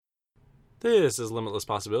This is Limitless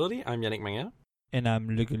Possibility. I'm Yannick Magnan. And I'm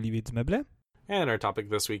Luc Olivier Dumeuble. And our topic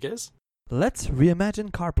this week is... Let's reimagine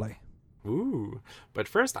CarPlay. Ooh. But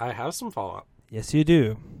first, I have some follow-up. Yes, you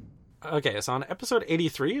do. Okay, so on episode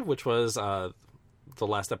 83, which was the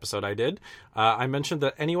last episode I did, I mentioned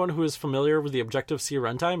that anyone who is familiar with the Objective-C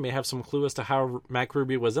runtime may have some clue as to how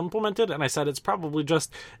MacRuby was implemented, and I said it's probably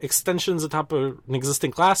just extensions atop an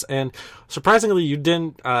existing class, and surprisingly, you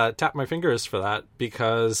didn't tap my fingers for that,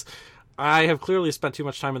 because I have clearly spent too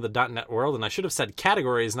much time in the .NET world, and I should have said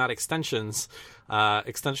categories, not extensions.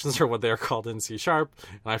 Extensions are what they are called in C#, and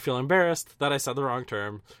I feel embarrassed that I said the wrong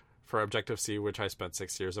term for Objective-C, which I spent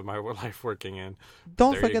 6 years of my life working in.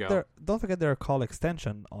 Don't forget they're called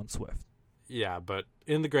extension on Swift. Yeah, but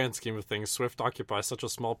in the grand scheme of things, Swift occupies such a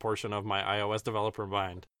small portion of my iOS developer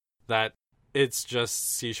mind that it's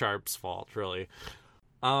just C#'s fault, really.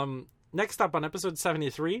 Next up on episode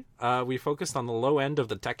 73, we focused on the low end of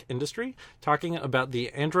the tech industry, talking about the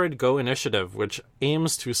Android Go initiative, which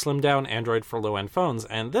aims to slim down Android for low-end phones.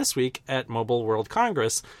 And this week at Mobile World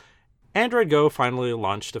Congress, Android Go finally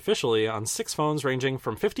launched officially on 6 phones ranging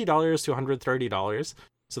from $50 to $130.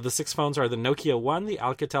 So the 6 phones are the Nokia One, the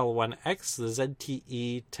Alcatel One X, the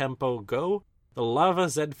ZTE Tempo Go, the Lava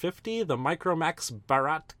Z50, the Micromax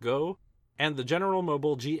Bharat Go, and the General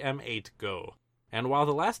Mobile GM8 Go. And while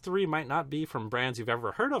the last 3 might not be from brands you've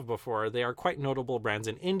ever heard of before, they are quite notable brands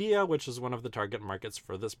in India, which is one of the target markets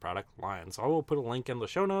for this product line. So I will put a link in the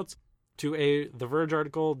show notes to The Verge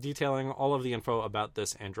article detailing all of the info about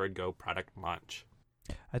this Android Go product launch.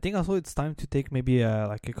 I think also it's time to take maybe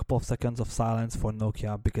a couple of seconds of silence for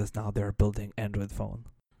Nokia, because now they're building Android phone.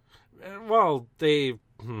 Well, the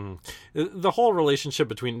whole relationship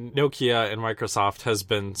between Nokia and Microsoft has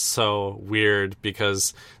been so weird,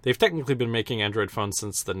 because they've technically been making Android phones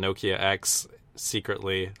since the Nokia X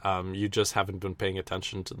secretly. You just haven't been paying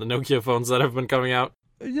attention to the Nokia phones that have been coming out.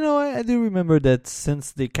 You know, I do remember that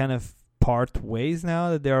since they kind of part ways now,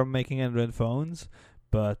 that they are making Android phones,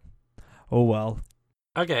 but oh well.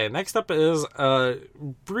 Okay, next up is a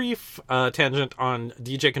brief tangent on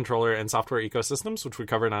DJ controller and software ecosystems, which we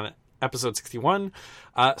covered on episode 61.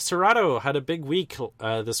 Serato had a big week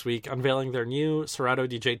this week, unveiling their new Serato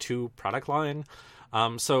DJ2 product line.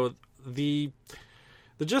 So the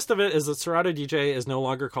gist of it is that Serato DJ is no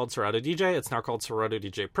longer called Serato DJ. It's now called Serato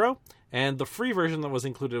DJ Pro. And the free version that was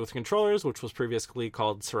included with controllers, which was previously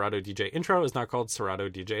called Serato DJ Intro, is now called Serato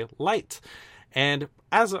DJ Lite. And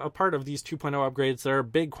as a part of these 2.0 upgrades, there are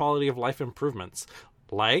big quality of life improvements,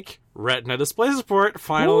 like Retina display support,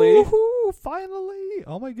 finally. Woohoo, finally!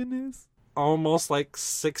 Oh my goodness. Almost like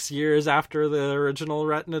 6 years after the original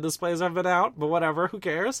Retina displays have been out, but whatever, who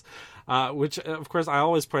cares? Which, of course, I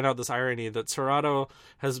always point out this irony that Serato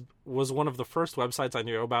was one of the first websites I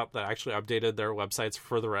knew about that actually updated their websites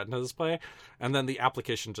for the Retina display, and then the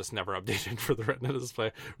application just never updated for the Retina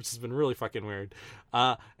display, which has been really fucking weird.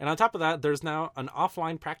 And on top of that, there's now an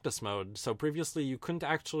offline practice mode. So previously, you couldn't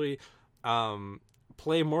actually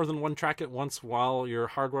play more than one track at once while your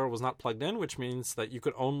hardware was not plugged in, which means that you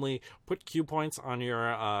could only put cue points on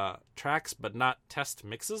your tracks but not test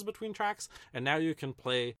mixes between tracks. And now you can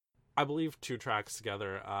play, I believe, 2 tracks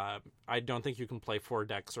together. I don't think you can play 4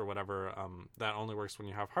 decks or whatever. That only works when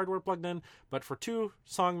you have hardware plugged in. But for 2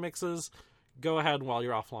 song mixes, go ahead while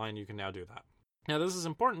you're offline, you can now do that. Now this is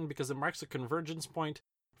important because it marks a convergence point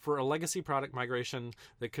for a legacy product migration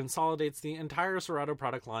that consolidates the entire Serato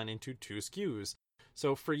product line into 2 SKUs.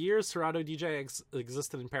 So for years, Serato DJ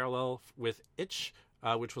existed in parallel with Itch,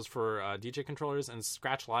 which was for DJ controllers, and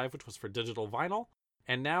Scratch Live, which was for digital vinyl.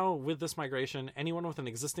 And now with this migration, anyone with an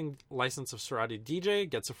existing license of Serato DJ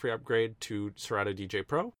gets a free upgrade to Serato DJ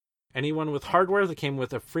Pro. Anyone with hardware that came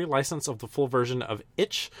with a free license of the full version of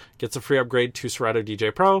Itch gets a free upgrade to Serato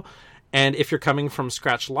DJ Pro. And if you're coming from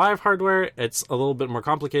Scratch Live hardware, it's a little bit more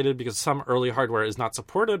complicated because some early hardware is not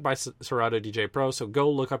supported by Serato DJ Pro, so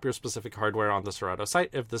go look up your specific hardware on the Serato site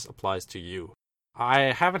if this applies to you.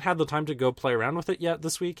 I haven't had the time to go play around with it yet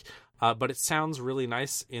this week, but it sounds really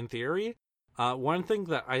nice in theory. One thing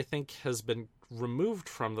that I think has been removed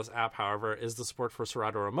from this app, however, is the support for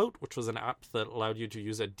Serato Remote, which was an app that allowed you to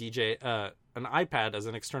use an iPad as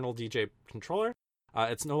an external DJ controller.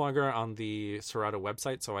 It's no longer on the Serato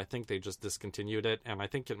website, so I think they just discontinued it, and I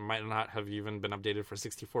think it might not have even been updated for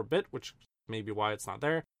 64-bit, which may be why it's not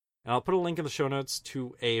there. And I'll put a link in the show notes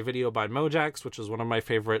to a video by Mojax, which is one of my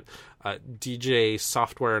favorite DJ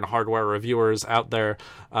software and hardware reviewers out there,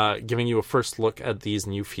 giving you a first look at these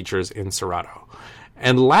new features in Serato.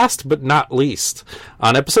 And last but not least,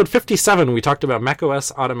 on episode 57, we talked about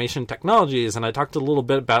macOS automation technologies, and I talked a little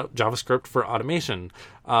bit about JavaScript for automation.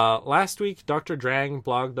 Last week, Dr. Drang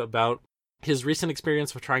blogged about his recent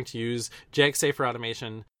experience with trying to use JXA for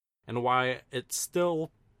automation, and why it's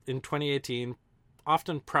still, in 2018,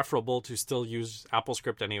 often preferable to still use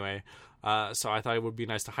AppleScript anyway. So I thought it would be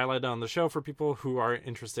nice to highlight it on the show for people who are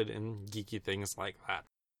interested in geeky things like that.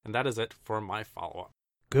 And that is it for my follow-up.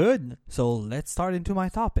 Good. So let's start into my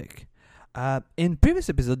topic. In previous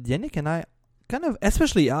episode, Yannick and I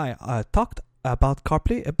especially I talked about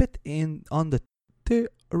CarPlay a bit on the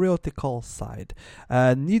theoretical side.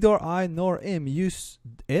 Neither I nor him used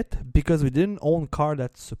it because we didn't own car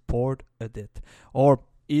that supported it, or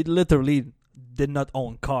it literally did not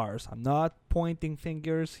own cars. I'm not pointing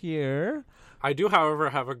fingers here. I do,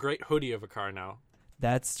 however, have a great hoodie of a car now.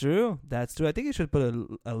 That's true. I think you should put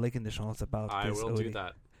a link in the show notes about I this will hoodie. do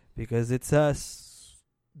that. Because it's a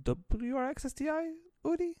WRX STI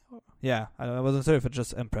hoodie? Yeah, I wasn't sure if it's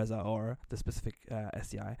just Impreza or the specific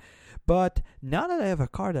STI. But now that I have a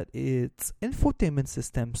car that its infotainment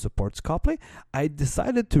system supports CarPlay, I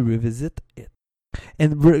decided to revisit it.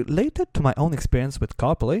 And related to my own experience with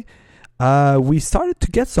CarPlay, we started to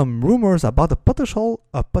get some rumors about a potential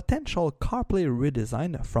CarPlay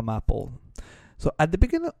redesign from Apple. So at the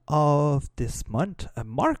beginning of this month,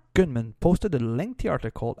 Mark Gurman posted a lengthy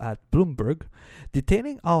article at Bloomberg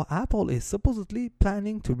detailing how Apple is supposedly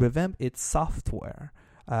planning to revamp its software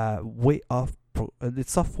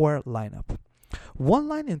its software lineup. One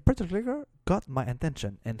line in particular got my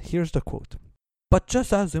attention, and here's the quote. "But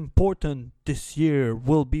just as important this year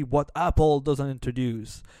will be what Apple doesn't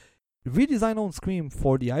introduce. Redesign on screen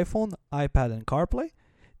for the iPhone, iPad, and CarPlay.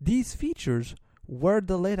 These features were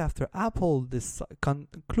delayed after Apple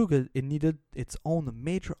concluded it needed its own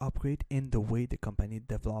major upgrade in the way the company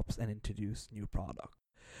develops and introduces new products."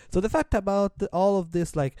 So the fact about all of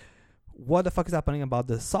this, like, what the fuck is happening about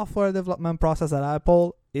the software development process at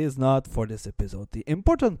Apple is not for this episode. The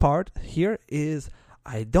important part here is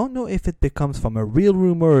I don't know if it becomes from a real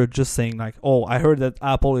rumor or just saying like, oh, I heard that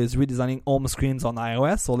Apple is redesigning home screens on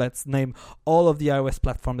iOS, so let's name all of the iOS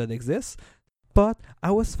platform that exists. But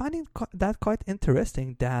I was finding that quite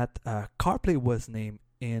interesting that CarPlay was named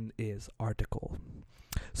in his article.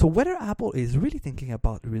 So whether Apple is really thinking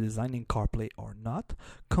about redesigning CarPlay or not,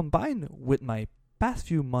 combined with my past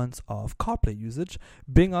few months of CarPlay usage,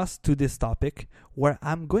 bring us to this topic where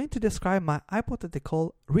I'm going to describe my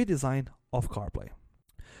hypothetical redesign of CarPlay.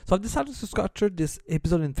 So I've decided to structure this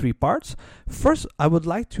episode in 3 parts. First, I would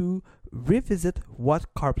like to revisit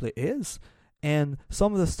what CarPlay is, and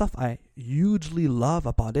some of the stuff I hugely love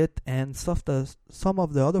about it, and some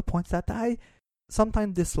of the other points that I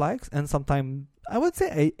sometimes dislike, and sometimes I would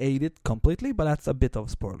say I hate it completely, but that's a bit of a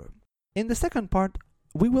spoiler. In the second part,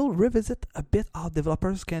 we will revisit a bit how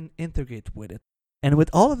developers can integrate with it. And with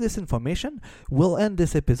all of this information, we'll end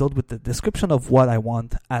this episode with the description of what I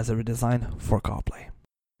want as a redesign for CarPlay.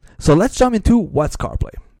 So let's jump into what's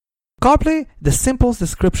CarPlay. CarPlay, the simplest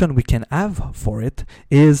description we can have for it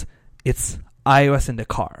is it's iOS in the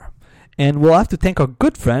car. And we'll have to thank our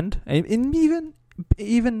good friend, and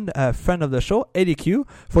even a friend of the show, Eddie Q,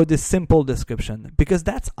 for this simple description, because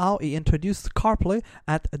that's how he introduced CarPlay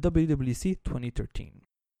at WWDC 2013.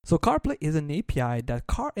 So CarPlay is an API that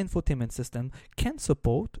car infotainment system can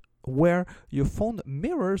support, where your phone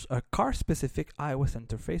mirrors a car-specific iOS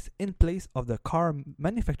interface in place of the car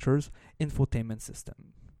manufacturer's infotainment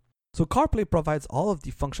system. So CarPlay provides all of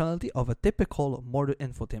the functionality of a typical modern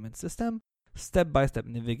infotainment system: step-by-step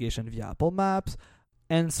navigation via Apple Maps,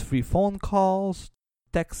 hands-free phone calls,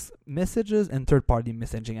 text messages, and third-party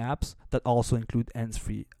messaging apps that also include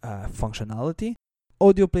hands-free functionality,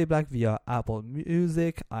 audio playback via Apple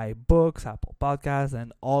Music, iBooks, Apple Podcasts,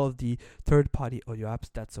 and all of the third-party audio apps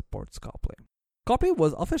that supports CarPlay. CarPlay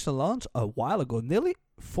was officially launched a while ago, nearly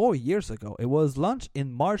 4 years ago. It was launched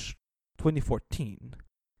in March 2014.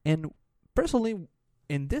 And personally,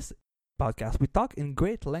 in this podcast, we talk in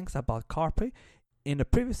great lengths about CarPlay. In a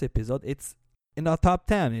previous episode, it's in our top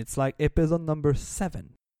 10. It's like episode number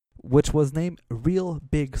 7, which was named Real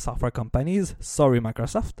Big Software Companies, sorry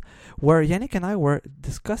Microsoft, where Yannick and I were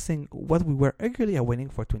discussing what we were eagerly awaiting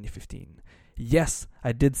for 2015. Yes,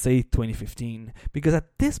 I did say 2015, because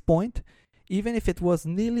at this point, even if it was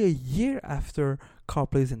nearly a year after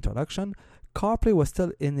CarPlay's introduction, CarPlay was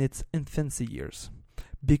still in its infancy years.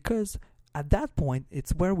 Because at that point,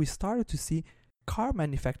 it's where we started to see car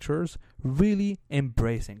manufacturers really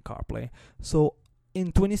embracing CarPlay. So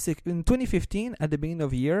in 2015, at the beginning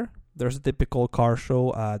of the year, there's a typical car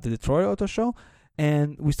show, the Detroit Auto Show,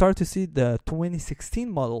 and we started to see the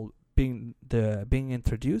 2016 model being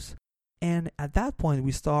introduced. And at that point,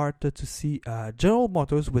 we started to see General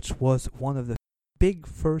Motors, which was one of the big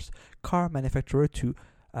first car manufacturer to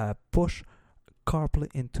push CarPlay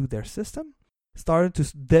into their system. started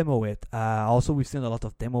to demo it. Also, we've seen a lot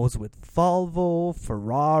of demos with Volvo,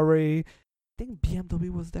 Ferrari. I think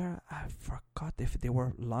BMW was there. I forgot if they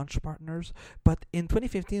were launch partners. But in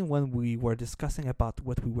 2015, when we were discussing about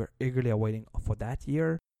what we were eagerly awaiting for that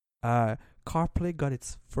year, CarPlay got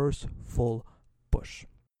its first full push.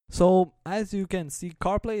 So as you can see,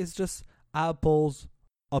 CarPlay is just Apple's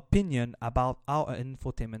opinion about how an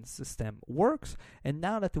infotainment system works. And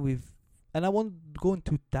now that and I won't go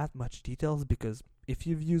into that much details, because if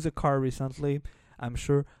you've used a car recently, I'm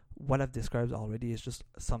sure what I've described already is just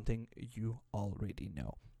something you already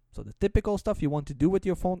know. So the typical stuff you want to do with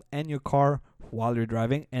your phone and your car while you're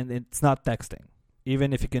driving, and it's not texting,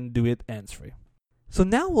 even if you can do it hands-free. So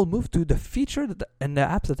now we'll move to the feature and the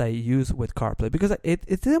apps that I use with CarPlay, because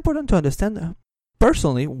it's important to understand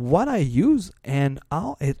personally what I use and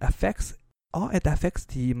how it affects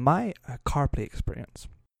my CarPlay experience.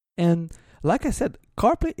 And like I said,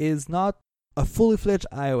 CarPlay is not a fully fledged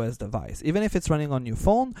iOS device. Even if it's running on your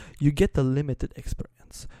phone, you get the limited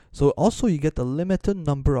experience. So also you get a limited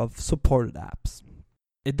number of supported apps.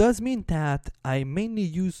 It does mean that I mainly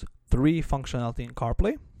use 3 functionality in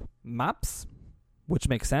CarPlay. Maps, which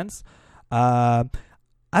makes sense.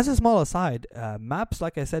 As a small aside, Maps,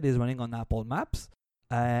 like I said, is running on Apple Maps.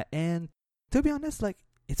 And to be honest,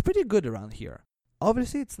 it's pretty good around here.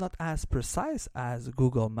 Obviously, it's not as precise as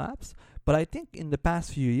Google Maps, but I think in the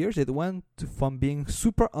past few years, it went from being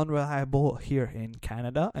super unreliable here in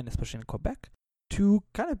Canada, and especially in Quebec, to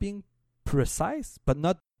kind of being precise, but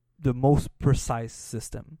not the most precise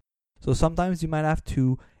system. So sometimes you might have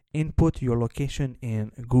to input your location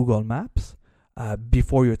in Google Maps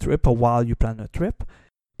before your trip or while you plan a trip,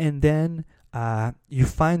 and then you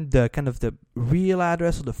find the real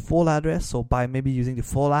address or the full address. So by maybe using the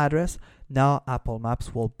full address, now Apple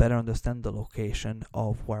Maps will better understand the location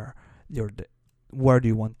of where do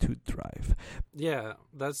you want to drive. Yeah,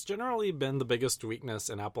 that's generally been the biggest weakness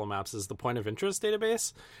in Apple Maps, is the point of interest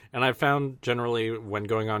database. And I've found generally when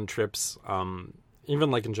going on trips,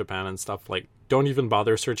 even in Japan and stuff, don't even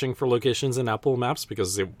bother searching for locations in Apple Maps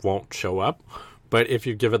because it won't show up. But if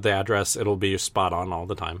you give it the address, it'll be spot on all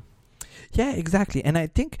the time. Yeah, exactly. And I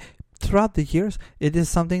think throughout the years, it is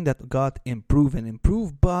something that got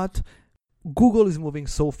improved, but Google is moving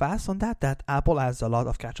so fast on that Apple has a lot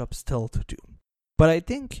of catch-up still to do. But I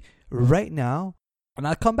think right now, and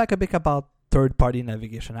I'll come back a bit about third-party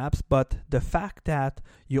navigation apps, but the fact that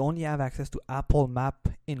you only have access to Apple Map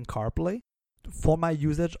in CarPlay for my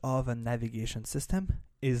usage of a navigation system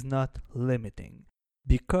is not limiting,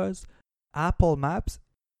 because Apple Maps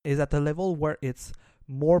is at a level where it's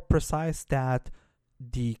more precise than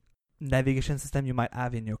the navigation system you might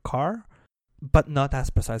have in your car, but not as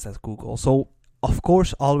precise as Google. So of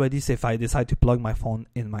course, already, say if I decide to plug my phone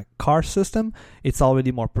in my car system, it's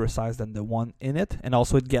already more precise than the one in it, and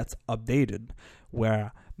also it gets updated,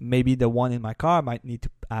 where maybe the one in my car might need to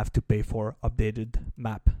have to pay for updated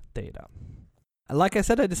map data. And like I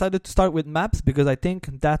said, I decided to start with Maps because I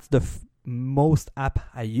think that's the most app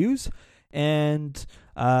I use, and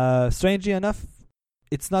strangely enough,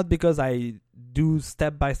 it's not because I do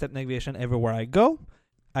step-by-step navigation everywhere I go.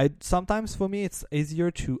 Sometimes for me it's easier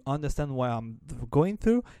to understand what I'm going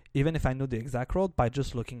through, even if I know the exact road, by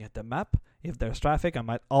just looking at the map. If there's traffic, I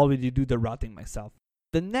might already do the routing myself.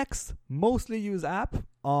 The next mostly used app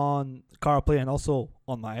on CarPlay and also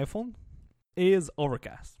on my iPhone is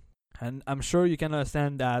Overcast. And I'm sure you can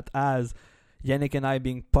understand that as Yannick and I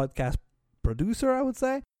being podcast producer, I would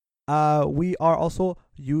say, we are also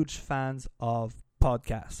huge fans of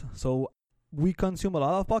podcasts. So we consume a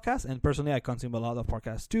lot of podcasts, and personally I consume a lot of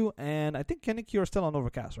podcasts too. And I think, Yannick, you're still on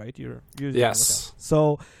Overcast, right? You're using Yes. Overcast.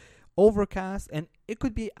 So Overcast, and it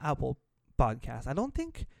could be Apple Podcasts.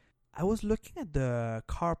 I was looking at the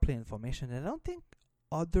CarPlay information, and I don't think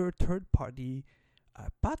other third-party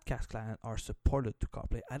podcast clients are supported to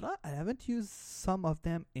CarPlay. I haven't used some of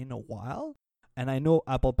them in a while, and I know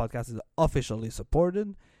Apple Podcasts is officially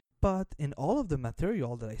supported, but in all of the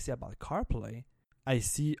material that I see about CarPlay, I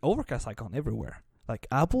see Overcast icon everywhere.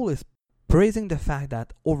 Apple is praising the fact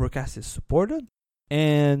that Overcast is supported,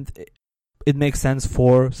 and it makes sense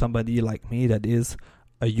for somebody like me that is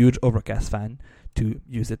a huge Overcast fan to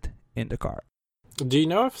use it in the car. Do you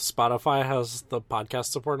know if Spotify has the podcast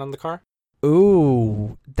support on the car?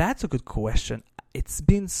 Oh, that's a good question. It's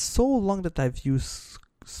been so long that I've used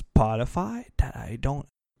Spotify that I don't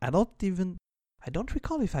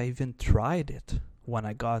recall if I even tried it when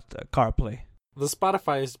I got CarPlay. The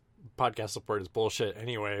Spotify's podcast support is bullshit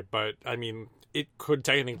anyway, but I mean, it could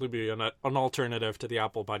technically be an alternative to the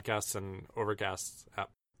Apple Podcasts and Overcast app.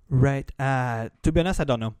 Right. To be honest, I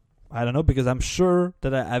don't know. I don't know, because I'm sure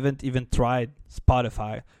that I haven't even tried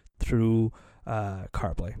Spotify through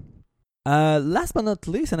CarPlay. Last but not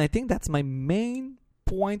least, and I think that's my main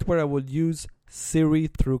point where I would use Siri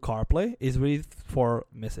through CarPlay, is really for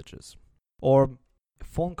messages or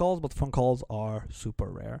phone calls, but phone calls are super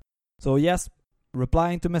rare. So yes,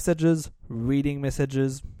 replying to messages, reading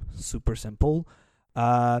messages, super simple.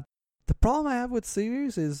 The problem I have with Siri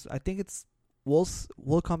is I think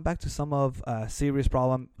we'll come back to some of Siri's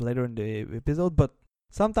problem later in the episode, but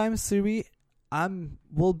sometimes Siri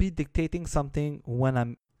will be dictating something when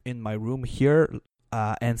I'm in my room here,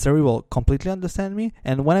 and Siri will completely understand me.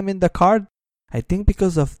 And when I'm in the car, I think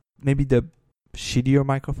because of maybe the shittier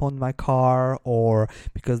microphone in my car, or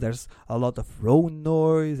because there's a lot of road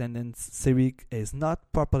noise and then Siri is not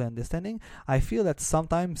properly understanding, I feel that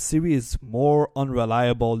sometimes Siri is more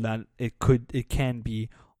unreliable than it can be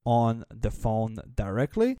on the phone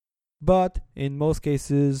directly. But in most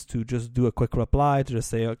cases, to just do a quick reply, to just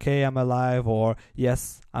say, okay, I'm alive, or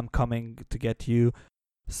yes, I'm coming to get you,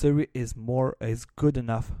 Siri is good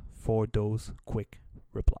enough for those quick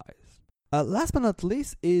replies. Last but not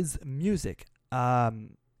least is music. I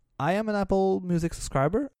am an Apple Music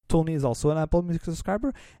subscriber. Tony is also an Apple Music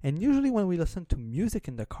subscriber. And usually when we listen to music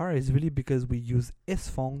in the car, it's really because we use his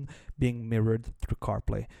phone being mirrored through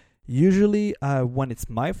CarPlay. Usually when it's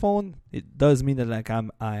my phone, it does mean that like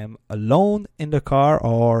I am alone in the car,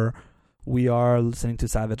 or we are listening to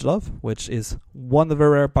Savage Love, which is one of the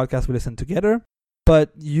rare podcasts we listen together.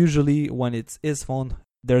 But usually when it's his phone,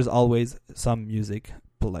 there's always some music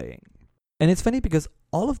playing. And it's funny because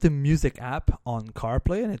all of the music app on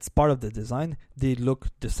CarPlay, and it's part of the design, they look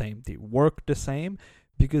the same. They work the same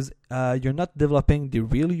because you're not developing the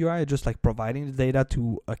real UI, just like providing the data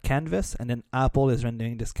to a canvas, and then Apple is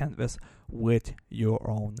rendering this canvas with your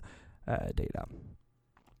own data.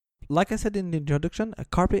 Like I said in the introduction,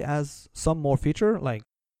 CarPlay has some more feature like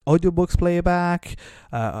audiobooks playback,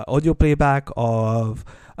 audio playback of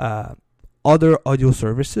other audio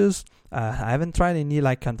services. I haven't tried any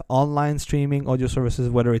like kind of online streaming audio services,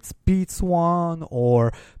 whether it's Beats One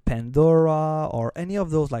or Pandora or any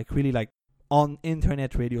of those like really like on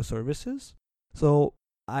internet radio services. So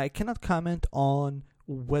I cannot comment on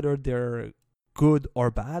whether they're good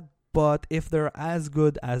or bad, but if they're as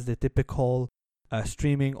good as the typical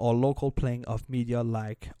streaming or local playing of media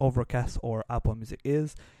like Overcast or Apple Music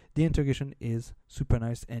is, the integration is super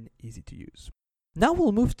nice and easy to use. Now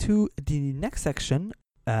we'll move to the next section,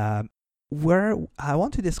 where I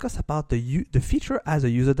want to discuss about the feature as a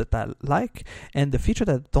user that I like and the feature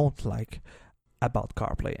that I don't like about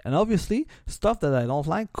CarPlay. And obviously, stuff that I don't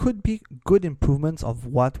like could be good improvements of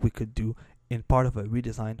what we could do in part of a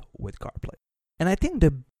redesign with CarPlay. And I think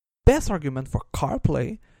the best argument for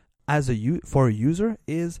CarPlay as for a user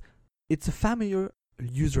is it's a familiar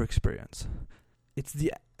user experience. It's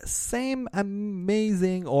the same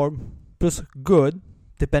amazing or just good,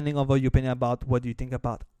 depending on what you opinion about what you think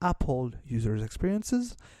about Apple users'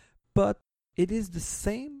 experiences, but it is the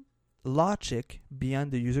same logic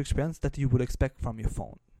behind the user experience that you would expect from your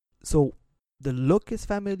phone. So the look is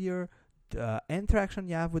familiar, the interaction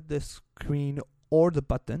you have with the screen or the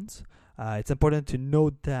buttons. It's important to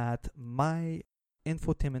note that my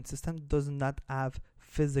infotainment system does not have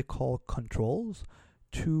physical controls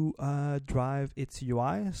to drive its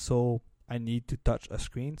UI, so I need to touch a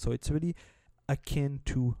screen. So it's really akin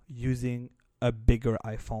to using a bigger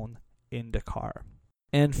iPhone in the car.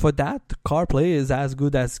 And for that, CarPlay is as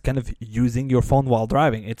good as kind of using your phone while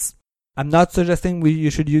driving. I'm not suggesting you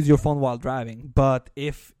should use your phone while driving, but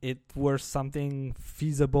if it were something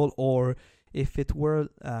feasible, or if it were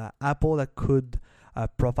Apple that could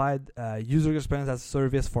provide user experience as a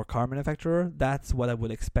service for car manufacturer, that's what I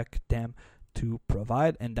would expect them to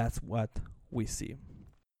provide, and that's what we see.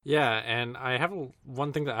 Yeah, and I have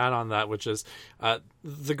one thing to add on that, which is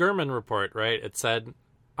the Gurman report, right? It said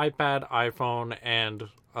iPad, iPhone, and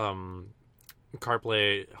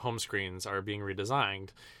CarPlay home screens are being redesigned.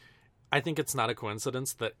 I think it's not a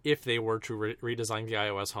coincidence that if they were to redesign the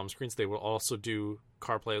iOS home screens, they will also do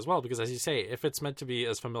CarPlay as well. Because as you say, if it's meant to be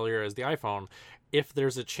as familiar as the iPhone, if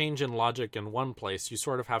there's a change in logic in one place, you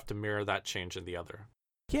sort of have to mirror that change in the other.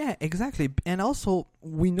 Yeah, exactly. And also,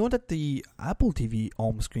 we know that the Apple TV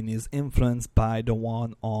home screen is influenced by the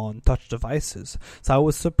one on touch devices. So I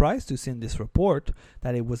was surprised to see in this report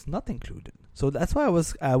that it was not included. So that's why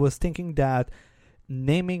I was thinking that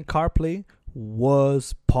naming CarPlay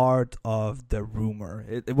was part of the rumor.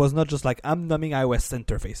 It was not just like, I'm naming iOS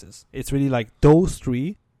interfaces. It's really like those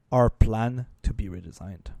three are planned to be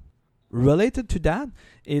redesigned. Related to that,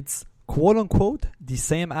 it's quote-unquote the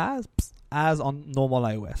same as on normal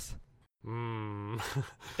iOS.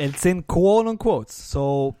 It's in quote unquote.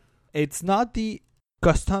 So it's not the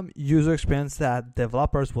custom user experience that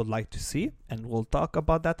developers would like to see, and we'll talk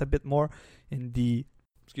about that a bit more in the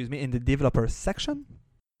developer section.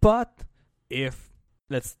 But if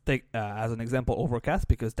let's take as an example Overcast,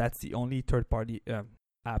 because that's the only third-party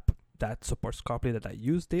app that supports CarPlay that I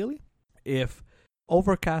use daily. If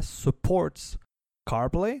Overcast supports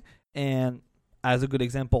CarPlay, and as a good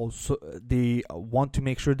example, so they want to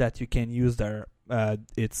make sure that you can use their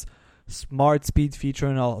its smart speed feature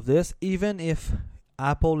and all of this, even if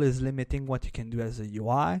Apple is limiting what you can do as a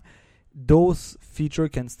UI, those features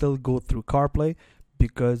can still go through CarPlay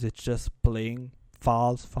because it's just playing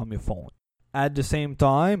files from your phone. At the same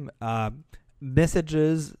time,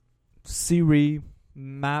 messages, Siri,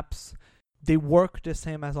 Maps, they work the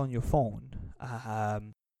same as on your phone.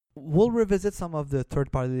 We'll revisit some of the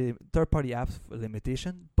third-party apps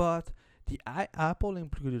limitation, but the Apple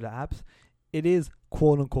included apps, it is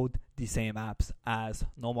quote-unquote the same apps as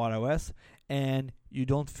normal iOS, and you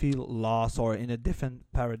don't feel lost or in a different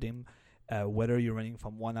paradigm whether you're running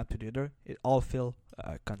from one app to the other. It all feels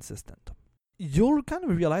consistent. You'll kind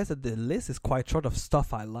of realize that the list is quite short of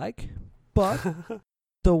stuff I like, but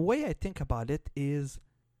the way I think about it is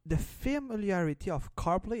the familiarity of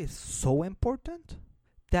CarPlay is so important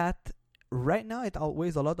that right now it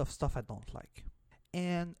outweighs a lot of stuff I don't like.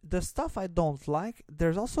 And the stuff I don't like,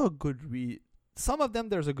 there's also a good some of them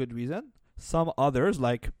there's a good reason. Some others,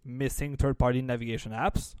 like missing third-party navigation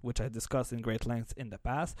apps, which I discussed in great length in the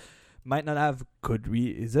past, might not have good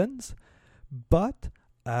reasons. But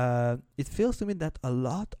it feels to me that a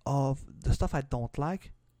lot of the stuff I don't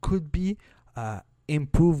like could be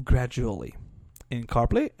improved gradually in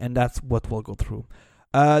CarPlay, and that's what we'll go through.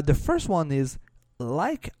 The first one is,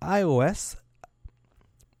 like iOS,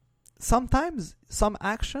 sometimes some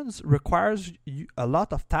actions requires a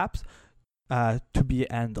lot of taps to be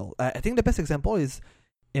handled. I think the best example is,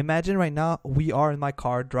 imagine right now we are in my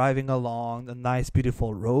car driving along a nice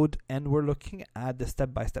beautiful road, and we're looking at the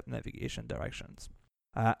step-by-step navigation directions.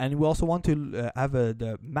 And we also want to have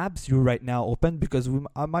the maps view right now open because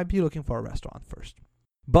I might be looking for a restaurant first.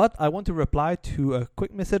 But I want to reply to a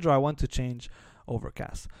quick message, or I want to change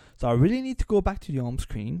Overcast. So I really need to go back to the home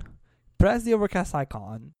screen, press the Overcast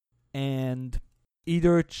icon, and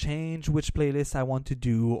either change which playlist I want to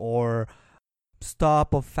do or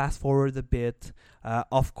stop or fast forward a bit.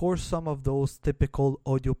 Of course, some of those typical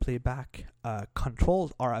audio playback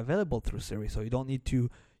controls are available through Siri, so you don't need to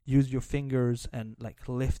use your fingers and like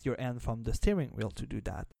lift your hand from the steering wheel to do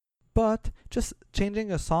that. But just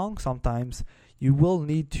changing a song, sometimes you will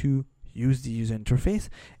need to use the user interface,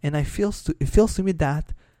 and it feels to me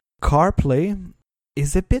that CarPlay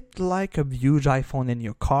is a bit like a huge iPhone in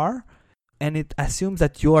your car, and it assumes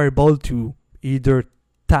that you are able to either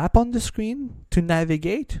tap on the screen to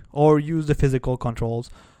navigate or use the physical controls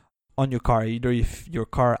on your car, either if your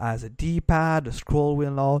car has a D-pad, a scroll wheel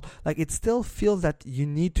and all. Like, it still feels that you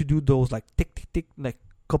need to do those like tick tick tick, like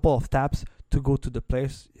couple of taps to go to the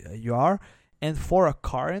place you are. And for a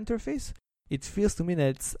car interface, it feels to me that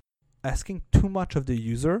it's asking too much of the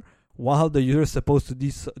user, while the user is supposed to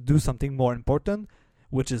do something more important,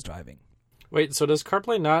 which is driving. Wait, so does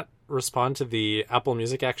CarPlay not respond to the Apple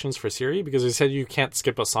Music actions for Siri? Because you said you can't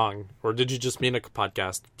skip a song. Or did you just mean a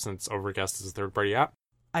podcast, since Overcast is a third-party app?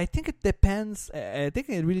 I think it depends. I think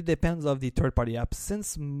it really depends of the third-party app.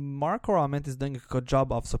 Since Marco Arment is doing a good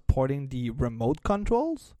job of supporting the remote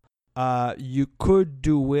controls, you could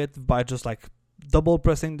do it by just like double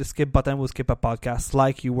pressing the skip button will skip a podcast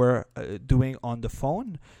like you were doing on the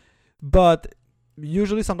phone. But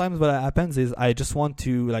usually sometimes what happens is I just want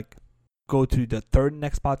to like go to the third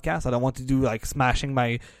next podcast. I don't want to do like smashing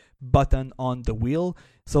my button on the wheel.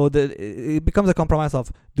 So it becomes a compromise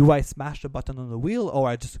of, do I smash the button on the wheel or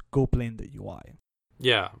I just go play in the UI?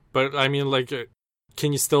 Yeah, but I mean, like,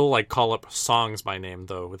 can you still like call up songs by name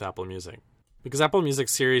though with Apple Music? Because Apple Music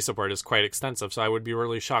Siri support is quite extensive, so I would be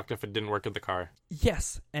really shocked if it didn't work in the car.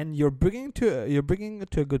 Yes, and you're bringing to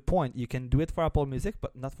a good point. You can do it for Apple Music,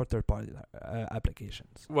 but not for third-party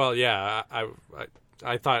applications. Well, yeah,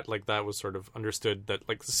 I thought like that was sort of understood, that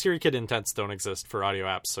like the Siri Kit intents don't exist for audio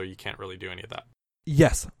apps, so you can't really do any of that.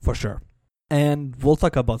 Yes, for sure. And we'll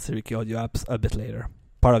talk about Siri Kit audio apps a bit later,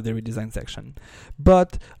 part of the redesign section.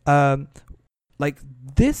 But like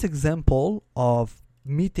this example of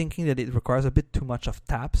me thinking that it requires a bit too much of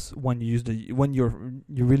taps when you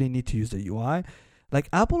really need to use the UI, like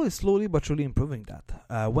Apple is slowly but surely improving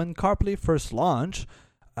that. When CarPlay first launched,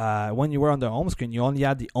 when you were on the home screen, you only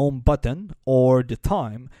had the home button or the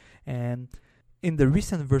time, and In the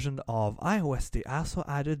recent version of iOS, they also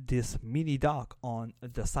added this mini dock on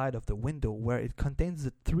the side of the window where it contains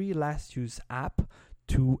the 3 last use app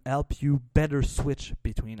to help you better switch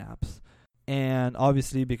between apps. And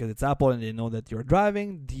obviously, because it's Apple and they know that you're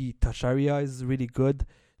driving, the touch area is really good.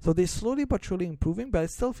 So they're slowly but surely improving, but I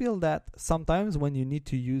still feel that sometimes when you need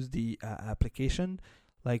to use the application,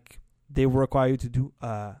 like they require you to do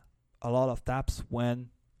a lot of taps when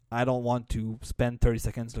I don't want to spend 30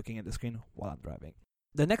 seconds looking at the screen while I'm driving.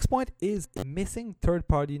 The next point is missing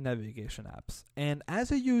third-party navigation apps. And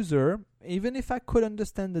as a user, even if I could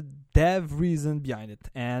understand the dev reason behind it,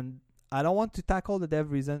 and I don't want to tackle the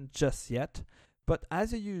dev reason just yet, but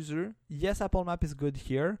as a user, yes, Apple Map is good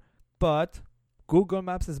here, but Google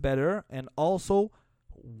Maps is better, and also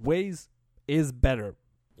Waze is better.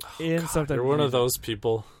 You're one of those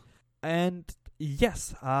people. And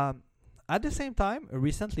yes, at the same time,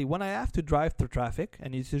 recently, when I have to drive through traffic,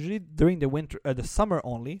 and it's usually during the summer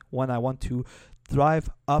only, when I want to drive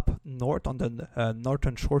up north on the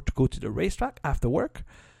northern shore to go to the racetrack after work,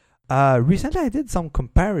 recently I did some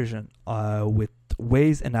comparison with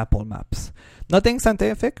Waze and Apple Maps. Nothing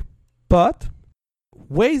scientific, but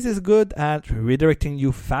Waze is good at redirecting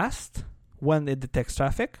you fast when it detects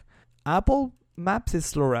traffic. Apple Maps is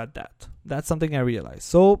slower at that. That's something I realized.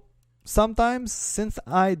 So sometimes, since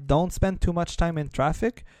I don't spend too much time in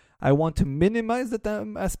traffic, I want to minimize the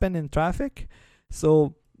time I spend in traffic.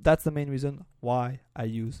 So that's the main reason why I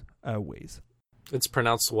use Waze. It's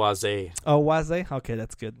pronounced Waze. Oh, Waze? Okay,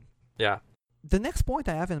 that's good. Yeah. The next point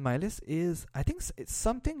I have in my list is, I think it's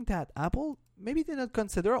something that Apple maybe did not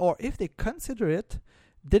consider, or if they consider it,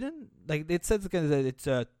 didn't, like it says it's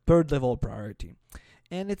a third level priority.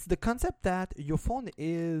 And it's the concept that your phone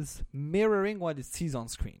is mirroring what it sees on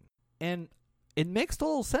screen. And it makes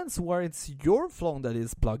total sense where it's your phone that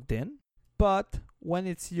is plugged in, but when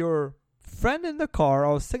it's your friend in the car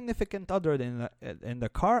or significant other in the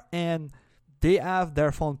car and they have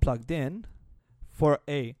their phone plugged in for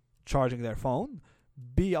A, charging their phone,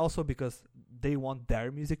 B, also because they want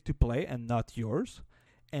their music to play and not yours,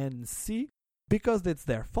 and C, because it's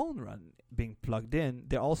their phone being plugged in,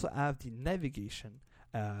 they also have the navigation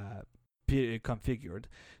configured.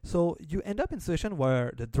 So you end up in a situation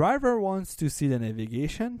where the driver wants to see the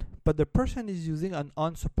navigation, but the person is using an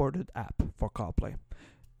unsupported app for CarPlay.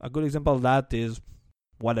 A good example of that is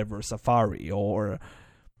Safari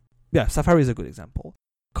Safari is a good example.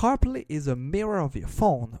 CarPlay is a mirror of your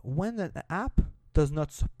phone. When an app does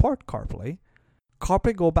not support CarPlay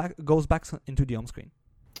goes back into the home screen.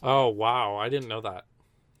 Oh, wow. I didn't know that.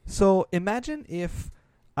 So imagine if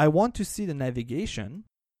I want to see the navigation,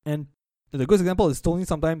 and the good example is Tony.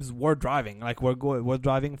 Sometimes we're driving, like we're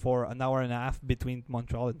driving for an hour and a half between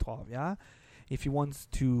Montreal and Trois. Yeah, if you want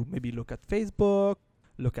to maybe look at Facebook,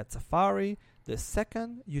 look at Safari, the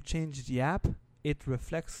second you change the app, it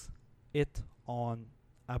reflects it on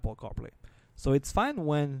Apple CarPlay. So it's fine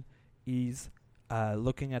when he's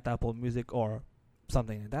looking at Apple Music or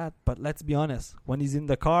something like that. But let's be honest, when he's in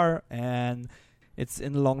the car and it's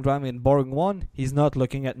in a long drive in boring one, he's not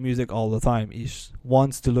looking at music all the time. He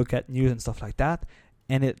wants to look at news and stuff like that.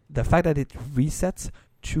 And the fact that it resets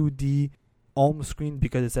to the home screen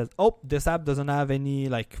because it says, oh, this app doesn't have any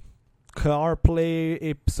like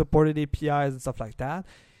CarPlay supported APIs and stuff like that,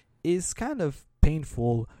 is kind of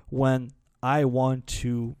painful when I want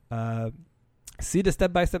to see the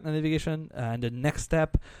step-by-step navigation and the next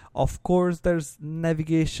step. Of course, there's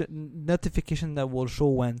notification that will show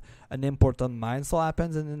when an important milestone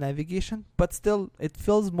happens in the navigation, but still it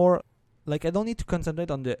feels more like I don't need to concentrate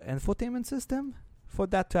on the infotainment system for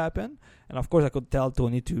that to happen. And of course I could tell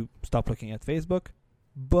Tony to stop looking at Facebook,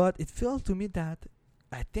 but it feels to me that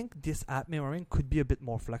I think this app mirroring could be a bit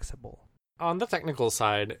more flexible. On the technical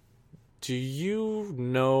side, do you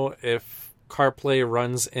know if CarPlay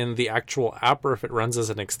runs in the actual app or if it runs as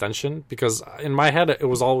an extension? Because in my head it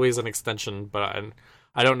was always an extension, but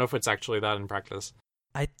I don't know if it's actually that in practice.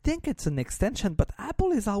 I think it's an extension, but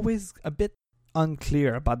Apple is always a bit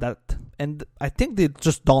unclear about that, and I think they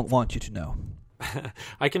just don't want you to know.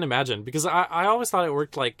 I can imagine, because I always thought it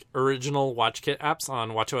worked like original WatchKit apps on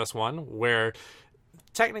WatchOS 1, where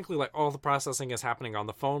technically like all the processing is happening on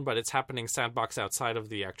the phone, but it's happening sandbox outside of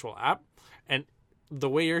the actual app. And the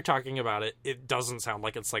way you're talking about it, it doesn't sound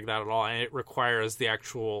like it's like that at all, and it requires the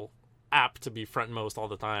actual app to be frontmost all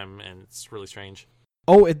the time, and it's really strange.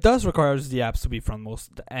 Oh, it does require the apps to be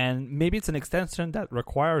frontmost, and maybe it's an extension that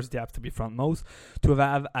requires the app to be frontmost to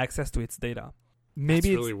have access to its data. Maybe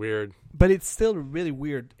it's really weird. But it's still really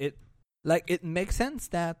weird. It makes sense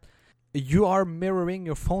that you are mirroring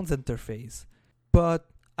your phone's interface, but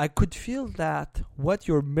I could feel that what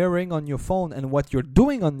you're mirroring on your phone and what you're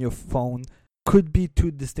doing on your phone could be two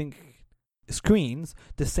distinct screens,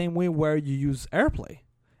 the same way where you use AirPlay.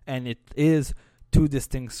 And it is two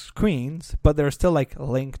distinct screens, but they're still like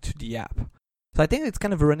linked to the app. So I think it's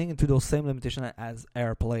kind of running into those same limitations as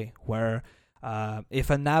AirPlay, where if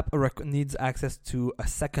an app needs access to a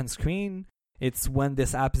second screen, it's when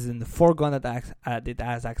this app is in the foreground that it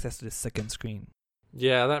has access to the second screen.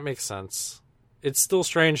 Yeah, that makes sense. It's still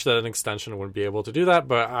strange that an extension wouldn't be able to do that,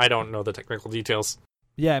 but I don't know the technical details.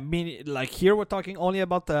 Yeah, I mean, like here we're talking only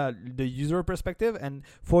about the user perspective, and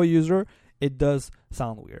for user, it does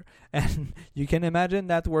sound weird. And you can imagine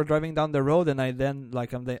that we're driving down the road, and I'm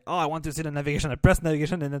like, I want to see the navigation. I press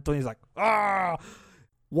navigation, and then Tony's like,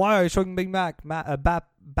 why are you showing Big Mac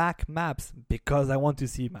back maps? Because I want to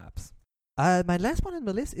see maps. My last one on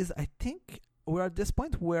the list is, I think we're at this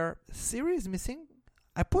point where Siri is missing.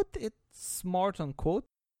 I put it smart on quote,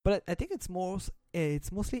 but I think it's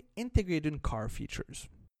mostly integrated in car features.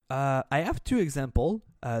 I have two examples.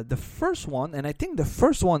 The first one, and I think the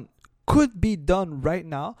first one could be done right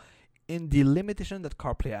now in the limitation that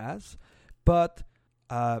CarPlay has, but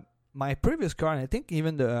my previous car, and I think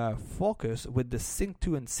even the Focus with the Sync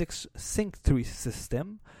 2 and Sync 3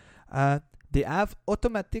 system, they have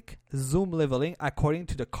automatic zoom leveling according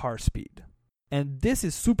to the car speed. And this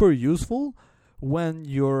is super useful when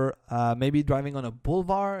you're maybe driving on a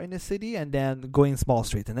boulevard in a city and then going small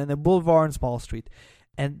street, and then a boulevard and small street.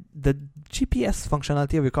 And the GPS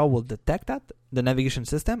functionality of your car will detect that, the navigation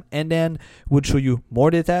system, and then would show you more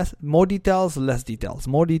details, less details,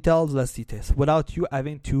 more details, less details, without you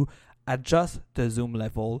having to adjust the zoom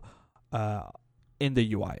level in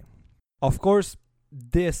the UI. Of course,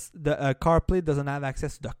 the CarPlay doesn't have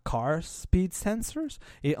access to the car speed sensors.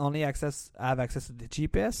 It only have access to the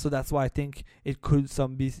GPS. So that's why I think it could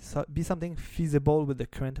be something feasible with the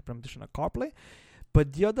current implementation of CarPlay.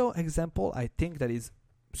 But the other example I think that is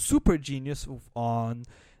super genius on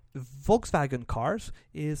Volkswagen cars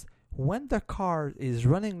is when the car is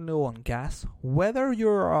running low on gas, whether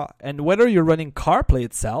you're running CarPlay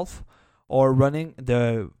itself or running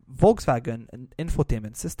the Volkswagen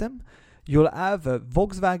infotainment system, you'll have a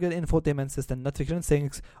Volkswagen infotainment system notification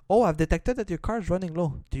saying, "Oh, I've detected that your car is running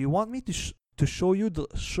low. Do you want me to show you the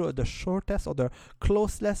shortest or the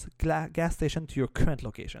closest gas station to your current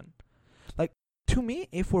location?" Like, to me,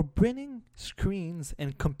 if we're bringing screens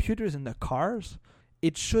and computers in the cars,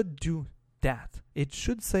 it should do that. It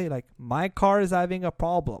should say, like, my car is having a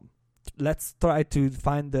problem. Let's try to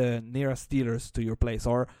find the nearest dealers to your place,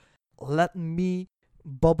 or let me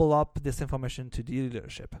bubble up this information to the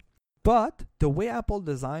dealership. But the way Apple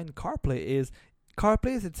designed CarPlay is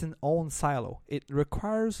its own silo. It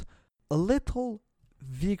requires a little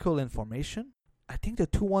vehicle information. I think the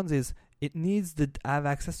two ones is it needs to have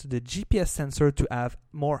access to the GPS sensor to have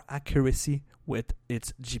more accuracy with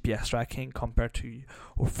its GPS tracking compared to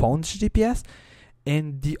your phone's GPS.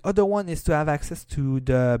 And the other one is to have access to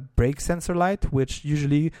the brake sensor light, which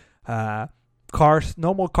usually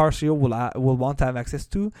normal car CEO will want to have access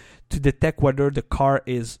to detect whether the car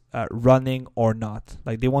is running or not.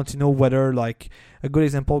 Like, they want to know whether, like, a good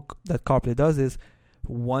example that CarPlay does is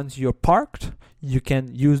once you're parked, you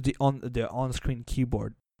can use the on-screen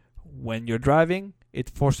keyboard. When you're driving, it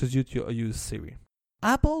forces you to use Siri.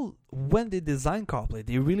 Apple, when they design CarPlay,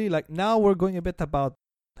 they really now we're going a bit about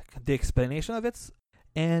the explanation of it,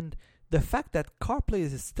 and the fact that CarPlay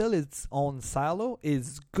is still its own silo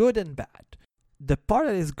is good and bad. The part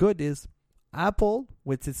that is good is Apple,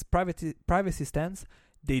 with its privacy stance,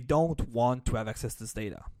 they don't want to have access to this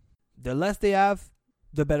data. The less they have,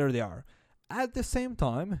 the better they are. At the same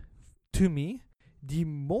time, to me, the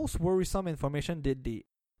most worrisome information that they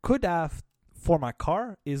could have for my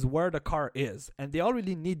car is where the car is, and they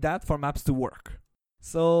already need that for maps to work.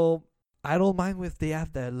 So I don't mind if they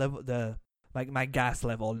have the level, my gas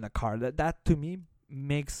level in the car. That to me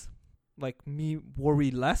makes me worry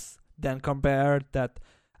less than compared that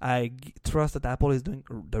I trust that Apple is doing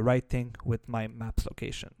the right thing with my maps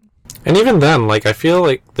location. And even then, I feel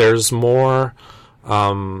like there's more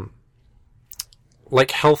health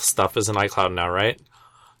stuff is in iCloud now, right?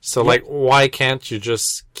 So why can't you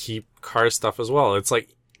just keep car stuff as well? It's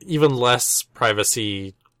even less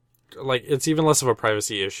privacy, it's even less of a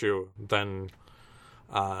privacy issue than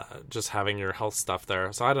just having your health stuff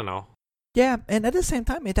there. So I don't know. Yeah, and at the same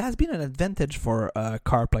time, it has been an advantage for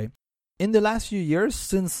CarPlay. In the last few years,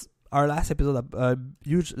 since our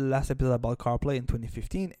huge last episode about CarPlay in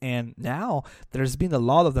 2015, and now there's been a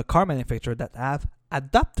lot of the car manufacturers that have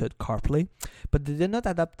adopted CarPlay, but they did not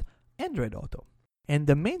adopt Android Auto. And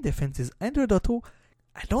the main difference is Android Auto,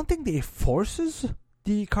 I don't think they forces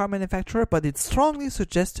the car manufacturer, but it strongly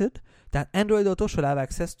suggested that Android Auto should have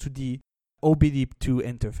access to the OBD2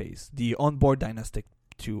 interface, the onboard diagnostic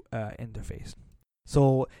 2 interface.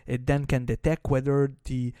 So it then can detect whether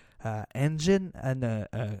the engine and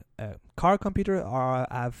a car computer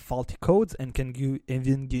have faulty codes, and can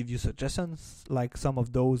even give you suggestions like some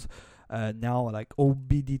of those now like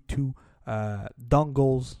OBD2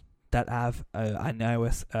 dongles that have an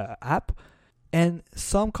iOS app. And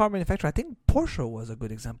some car manufacturers, I think Porsche was a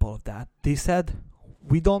good example of that. They said,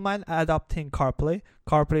 we don't mind adopting CarPlay.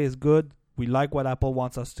 CarPlay is good. We like what Apple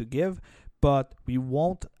wants us to give, but we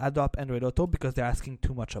won't adopt Android Auto because they're asking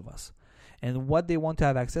too much of us. And what they want to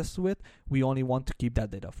have access to it, we only want to keep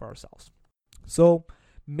that data for ourselves. So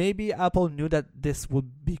maybe Apple knew that this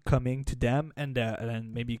would be coming to them,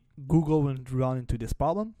 and maybe Google would run into this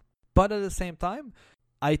problem. But at the same time,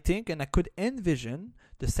 I think, and I could envision,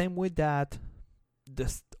 the same way that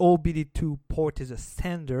this OBD2 port is a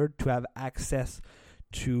standard to have access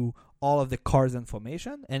to all of the car's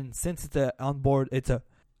information, and since it's it's a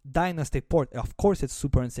diagnostic port, of course it's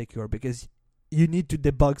super insecure because you need to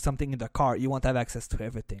debug something in the car. You want to have access to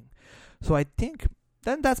everything. So I think,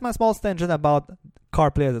 then that's my small tangent about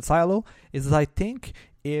CarPlay as a silo, is I think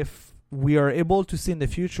if we are able to see in the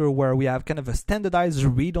future where we have kind of a standardized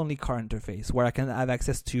read-only car interface, where I can have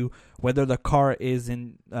access to whether the car is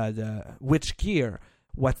in which gear,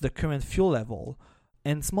 what's the current fuel level,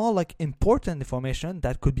 and small like important information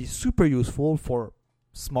that could be super useful for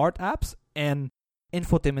smart apps and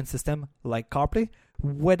infotainment system like CarPlay,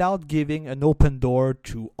 without giving an open door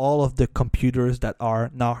to all of the computers that are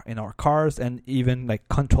now in our cars, and even like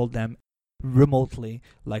control them remotely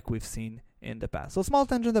like we've seen in the past. So small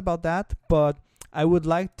tangent about that, but I would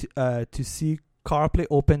like to see CarPlay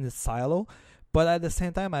open its silo, but at the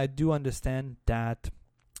same time I do understand that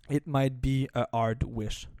it might be a hard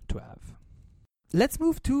wish to have. Let's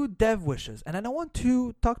move to dev wishes, and I don't want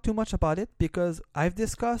to talk too much about it because I've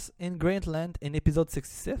discussed in great length in episode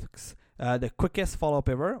 66, the quickest follow-up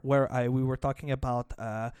ever, where we were talking about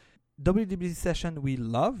WWDC session we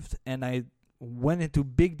loved, and I went into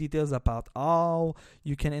big details about how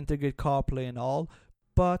you can integrate CarPlay and all.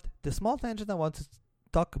 But the small tangent I want to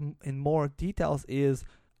talk in more details is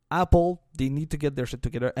Apple, they need to get their shit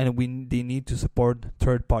together, and they need to support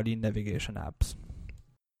third-party navigation apps.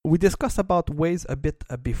 We discussed about Waze a bit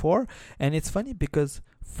before, and it's funny because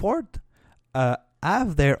Ford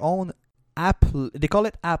have their own app, they call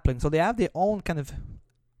it AppLink, so they have their own kind of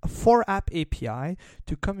 4-app API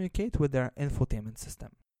to communicate with their infotainment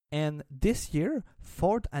system. And this year,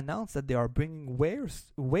 Ford announced that they are bringing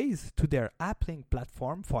Waze to their AppLink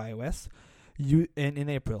platform for iOS in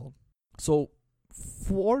April. So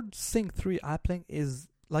Ford Sync 3 AppLink is,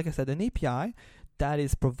 like I said, an API that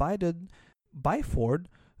is provided by Ford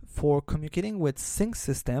for communicating with Sync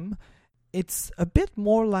system. It's a bit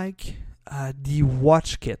more like the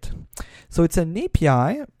WatchKit. So it's an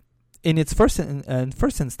API in its first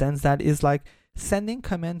instance that is like sending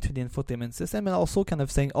command to the infotainment system and also kind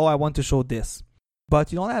of saying, oh, I want to show this.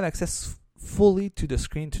 But you don't have access fully to the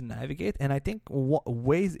screen to navigate. And I think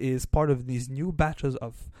Waze is part of these new batches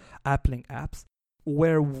of AppLink apps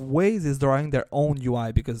where Waze is drawing their own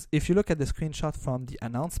UI. Because if you look at the screenshot from the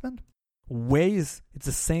announcement, Waze, it's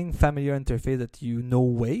the same familiar interface that you know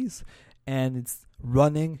Waze, and it's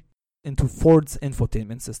running into Ford's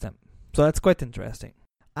infotainment system. So that's quite interesting.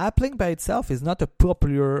 AppLink by itself is not a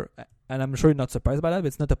popular, and I'm sure you're not surprised by that, but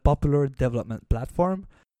it's not a popular development platform.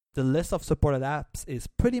 The list of supported apps is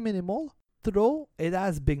pretty minimal, though it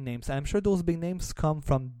has big names. I'm sure those big names come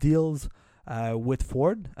from deals with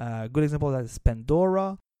Ford. A good example of that is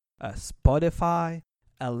Pandora, Spotify,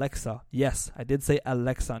 Alexa. Yes, I did say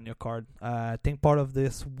Alexa on your card. I think part of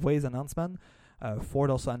this Waze announcement, Ford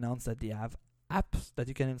also announced that they have apps that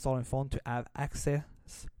you can install on your phone to have access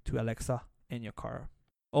to Alexa in your car.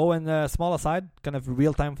 Oh, and a small aside, kind of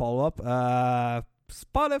real-time follow-up.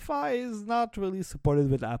 Spotify is not really supported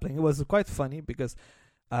with AppLink. It was quite funny because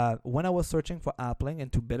when I was searching for AppLink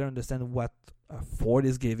and to better understand what Ford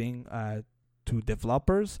is giving to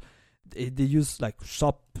developers, they use like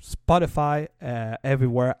Spotify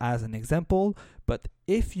everywhere as an example. But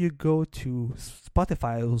if you go to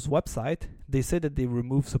Spotify's website, they say that they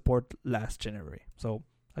removed support last January. So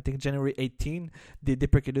I think January 18, they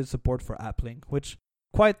deprecated support for AppLink, which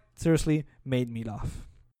quite seriously made me laugh.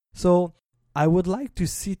 So I would like to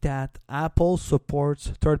see that Apple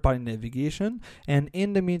supports third-party navigation, and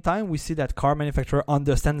in the meantime, we see that car manufacturer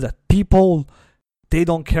understands that people, they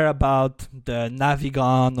don't care about the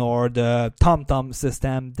Navigon or the TomTom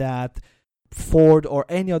system that Ford or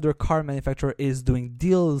any other car manufacturer is doing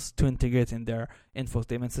deals to integrate in their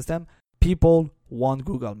infotainment system. people want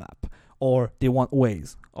Google Map, or they want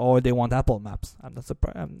Waze, or they want Apple Maps. I'm not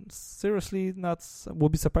surprised. I'm seriously not.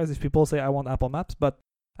 Would be surprised if people say I want Apple Maps. But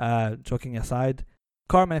joking aside,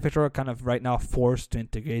 car manufacturer kind of right now forced to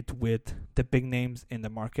integrate with the big names in the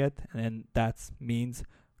market, and that means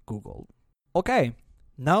Google. Okay,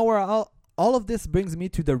 now we're all of this brings me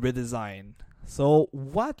to the redesign. So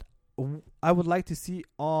what I would like to see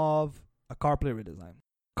of a CarPlay redesign.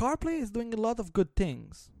 CarPlay is doing a lot of good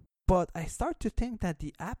things, but I start to think that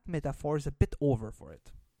the app metaphor is a bit over for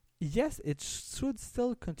it. Yes, it should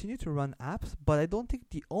still continue to run apps, but I don't think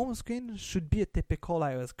the home screen should be a typical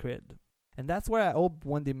iOS grid. And that's where I hope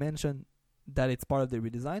when they mention that it's part of the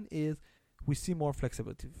redesign is we see more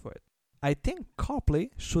flexibility for it. I think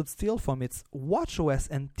CarPlay should steal from its watchOS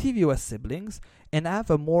and tvOS siblings and have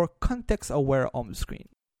a more context-aware home screen.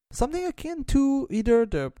 Something akin to either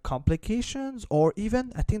the complications or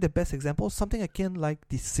even, I think the best example, something akin like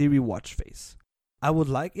the Siri watch face. I would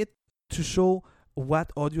like it to show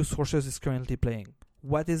what audio sources is currently playing.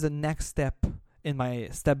 What is the next step in my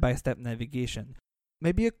step-by-step navigation?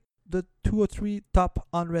 Maybe the 2 or 3 top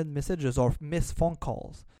unread messages or missed phone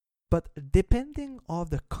calls. But depending on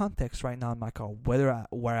the context right now in my car, whether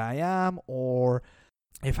where I am or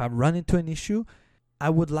if I run into an issue, I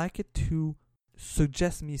would like it to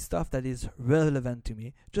suggest me stuff that is relevant to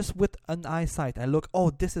me. Just with an eyesight, I look,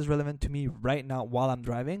 oh, this is relevant to me right now while I'm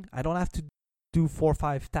driving. I don't have to do 4 or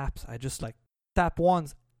 5 taps. I just tap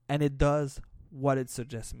once and it does what it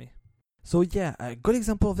suggests me. So yeah, a good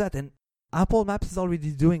example of that. And Apple Maps is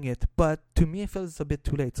already doing it, but to me it feels a bit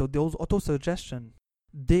too late. So those auto suggestions,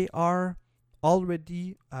 they are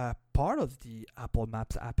already part of the Apple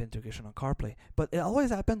Maps app integration on CarPlay, but it always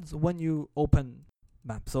happens when you open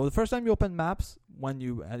Maps. So the first time you open Maps, when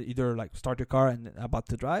you either start your car and about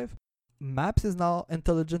to drive, Maps is now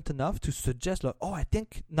intelligent enough to suggest I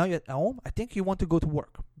think now you're at home, I think you want to go to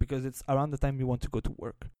work because it's around the time you want to go to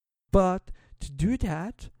work. But to do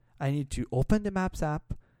that, I need to open the Maps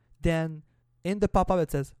app. Then in the pop-up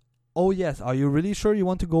it says, oh yes, are you really sure you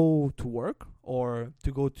want to go to work or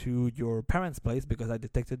to go to your parents' place? Because I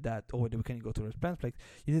detected that, we can go to your parents' place.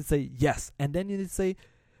 You need to say yes. And then you need to say,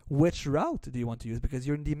 which route do you want to use? Because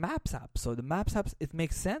you're in the Maps app. So the Maps app, it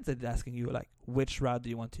makes sense that it's asking you which route do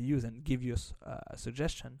you want to use and give you a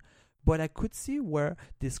suggestion. But I could see where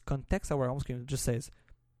this context-aware home screen just says,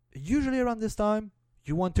 usually around this time,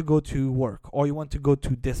 you want to go to work or you want to go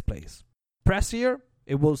to this place. Press here.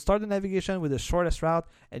 It will start the navigation with the shortest route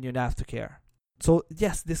and you don't have to care. So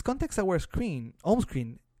yes, this context-aware home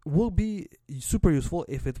screen will be super useful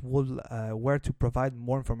if it will were to provide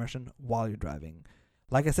more information while you're driving.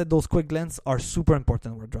 Like I said, those quick glances are super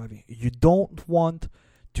important when driving. You don't want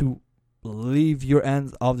to leave your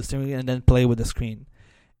hands off the steering wheel and then play with the screen.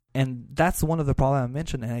 And that's one of the problems I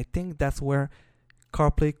mentioned, and I think that's where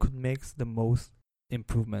CarPlay could make the most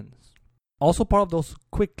improvements. Also, part of those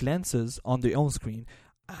quick glances on the home screen,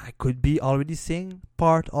 I could be already seeing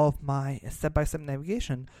part of my step-by-step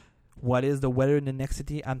navigation. What is the weather in the next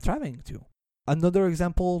city I'm traveling to? Another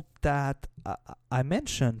example that I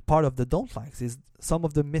mentioned, part of the don't likes, is some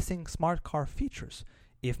of the missing smart car features.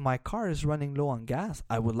 If my car is running low on gas,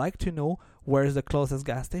 I would like to know where is the closest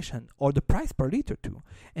gas station or the price per liter to.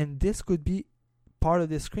 And this could be part of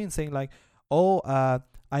the screen saying I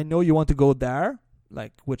know you want to go there.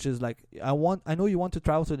 Which is I know you want to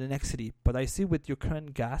travel to the next city, but I see with your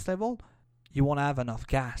current gas level, you won't have enough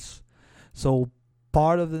gas. So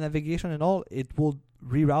part of the navigation and all, it will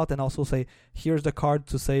reroute and also say, here's the card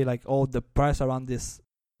to say the price around this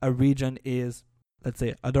region is, let's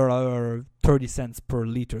say, $1.30 per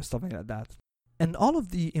liter, something like that. And all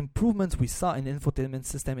of the improvements we saw in the infotainment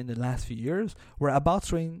system in the last few years were about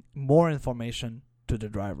showing more information to the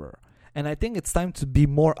driver. And I think it's time to be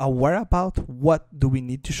more aware about what do we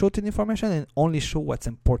need to show to the information and only show what's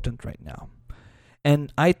important right now.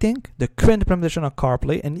 And I think the current implementation of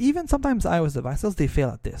CarPlay and even sometimes iOS devices, they fail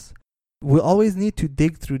at this. We always need to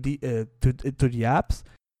dig through the to the apps.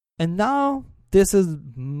 And now this is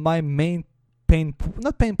my main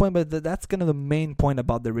not pain point, but that's kind of the main point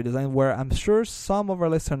about the redesign, where I'm sure some of our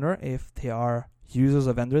listeners, if they are users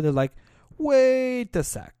of Android, they're like, wait a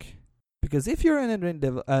sec. Because if you're an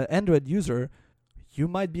Android user, you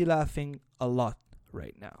might be laughing a lot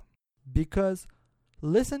right now. Because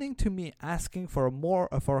listening to me asking for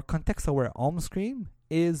a context-aware home screen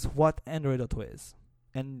is what Android Auto is.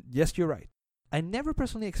 And yes, you're right. I never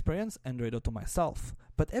personally experienced Android Auto myself,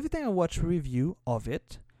 but every time I watch a review of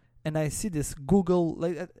it, and I see this Google,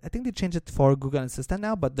 I think they changed it for Google Assistant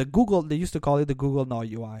now, but they used to call it the Google Now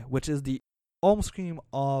UI, which is the home screen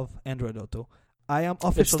of Android Auto. I am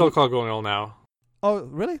officially... It's still called Google Now. Oh,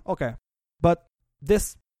 really? Okay. But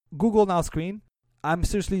this Google Now screen, I'm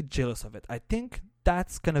seriously jealous of it. I think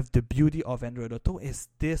that's kind of the beauty of Android Auto is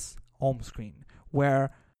this home screen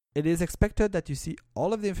where it is expected that you see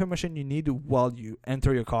all of the information you need while you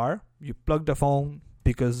enter your car. You plug the phone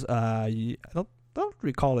because I don't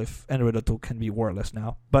recall if Android Auto can be wireless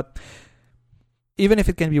now. But even if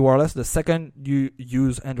it can be wireless, the second you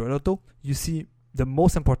use Android Auto, you see the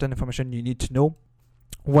most important information you need to know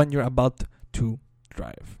when you're about to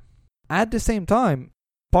drive. At the same time,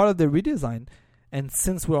 part of the redesign, and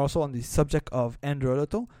since we're also on the subject of Android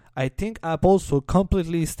Auto, I think Apple should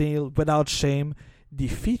completely steal without shame the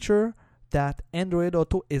feature that Android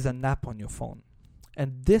Auto is an app on your phone.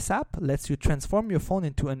 And this app lets you transform your phone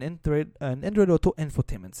into an Android Auto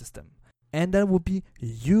infotainment system. And that would be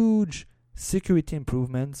huge security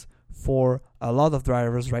improvements for a lot of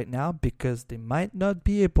drivers right now because they might not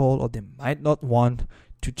be able or they might not want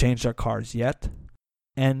to change their cars yet.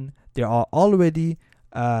 And they are already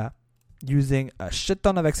using a shit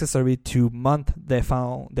ton of accessory to mount their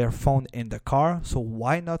phone in the car. So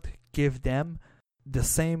why not give them the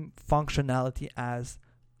same functionality as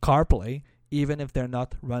CarPlay, even if they're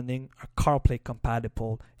not running a CarPlay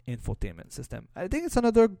compatible infotainment system? I think it's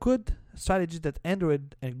another good strategy that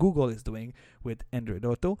Android and Google is doing with Android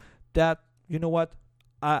Auto that, you know what,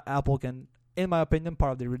 Apple can, in my opinion,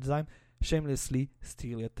 part of the redesign, shamelessly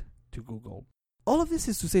steal it to Google. All of this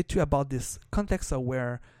is to say too about this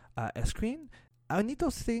context-aware screen. I need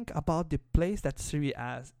to think about the place that Siri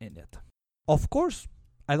has in it. Of course,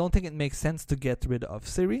 I don't think it makes sense to get rid of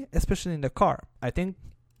Siri, especially in the car. I think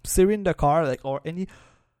Siri in the car, or any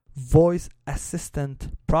voice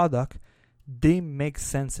assistant product, they make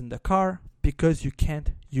sense in the car because you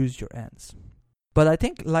can't use your hands. But I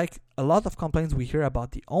think, like a lot of complaints we hear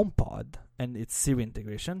about the HomePod and its Siri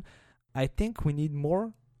integration, I think we need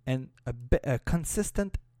more and a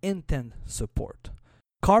consistent intent support.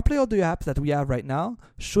 CarPlay audio apps that we have right now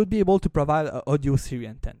should be able to provide an audio Siri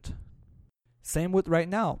intent. Same with right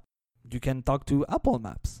now. You can talk to Apple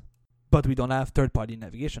Maps, but we don't have third-party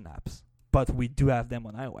navigation apps. But we do have them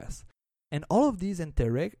on iOS. And all of these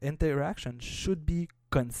interactions should be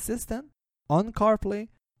consistent on CarPlay,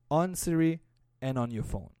 on Siri, and on your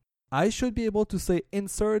phone. I should be able to say,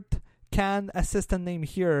 insert canned assistant name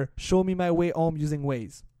here, show me my way home using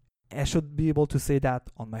Waze. I should be able to say that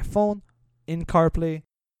on my phone, in CarPlay,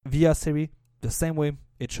 via Siri, the same way.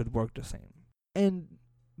 It should work the same. And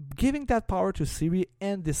giving that power to Siri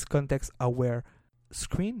and this context-aware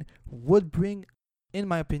screen would bring, in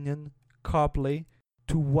my opinion, CarPlay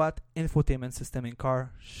to what infotainment system in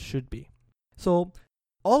car should be. So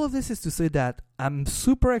all of this is to say that I'm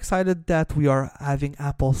super excited that we are having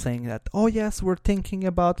Apple saying that, oh yes, we're thinking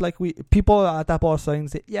about, people at Apple are saying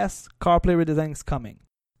that, yes, CarPlay redesign is coming.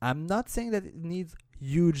 I'm not saying that it needs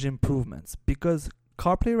huge improvements because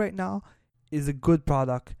CarPlay right now is a good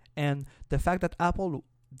product, and the fact that Apple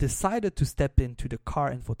decided to step into the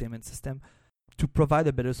car infotainment system to provide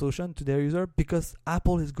a better solution to their user because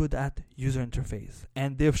Apple is good at user interface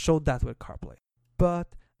and they've showed that with CarPlay. But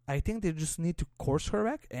I think they just need to course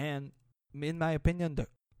correct, and in my opinion, the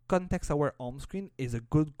context-aware home screen is a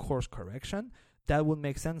good course correction that would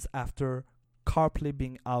make sense after CarPlay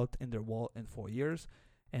being out in their wall in 4 years.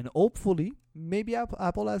 And hopefully, maybe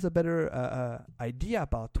Apple has a better idea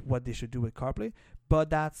about what they should do with CarPlay, but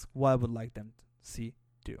that's what I would like them to see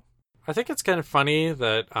do. I think it's kind of funny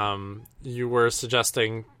that you were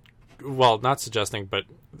suggesting, well, not suggesting, but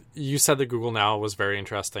you said that Google Now was very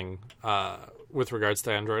interesting with regards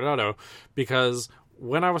to Android Auto, because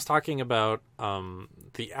when I was talking about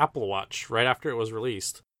the Apple Watch right after it was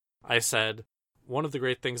released, I said one of the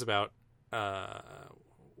great things about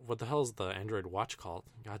what the hell is the Android Watch called?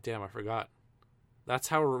 God damn, I forgot. That's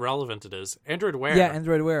how relevant it is. Android Wear. Yeah,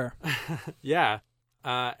 Android Wear. Yeah.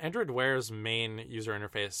 Android Wear's main user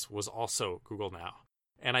interface was also Google Now.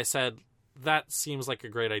 And I said, that seems like a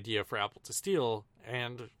great idea for Apple to steal.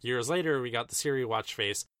 And years later, we got the Siri watch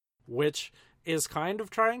face, which is kind of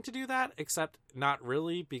trying to do that, except not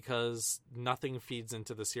really, because nothing feeds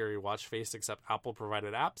into the Siri watch face except Apple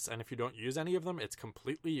provided apps. And if you don't use any of them, it's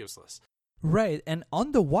completely useless. Right, and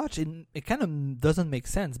on the watch, it kind of doesn't make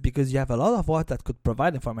sense because you have a lot of watch that could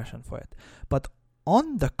provide information for it. But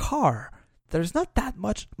on the car, there's not that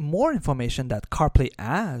much more information that CarPlay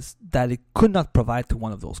has that it could not provide to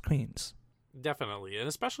one of those screens. Definitely, and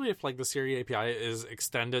especially if the Siri API is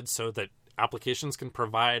extended so that applications can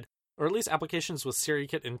provide, or at least applications with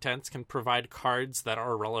SiriKit intents can provide cards that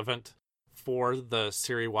are relevant for the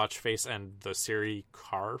Siri watch face and the Siri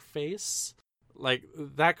car face.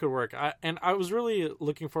 That could work. I was really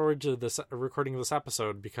looking forward to this recording of this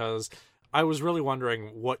episode because I was really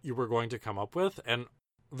wondering what you were going to come up with, and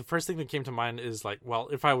the first thing that came to mind is like, well,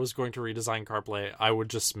 if I was going to redesign CarPlay, I would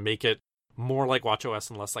just make it more like watchOS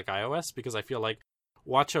and less like iOS, because I feel like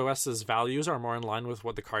watchOS's values are more in line with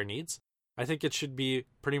what the car needs. I think it should be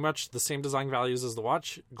pretty much the same design values as the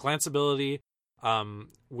watch, glanceability,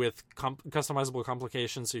 with customizable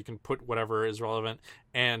complications, so you can put whatever is relevant,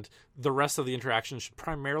 and the rest of the interaction should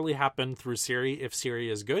primarily happen through Siri if Siri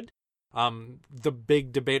is good. The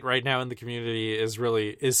big debate right now in the community is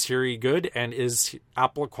really, is Siri good, and is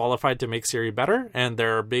Apple qualified to make Siri better? And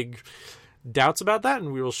there are big doubts about that,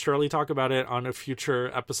 and we will surely talk about it on a future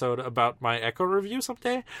episode about my Echo review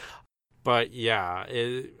someday. But yeah,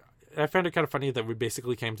 I found it kind of funny that we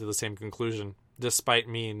basically came to the same conclusion, despite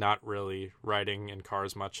me not really riding in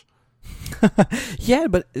cars much. Yeah,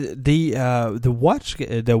 but the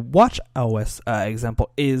watch OS example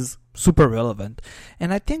is super relevant,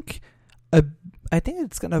 and I think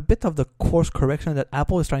it's kind of a bit of the course correction that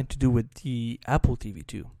Apple is trying to do with the Apple TV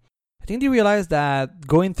too. I think they realize that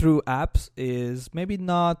going through apps is maybe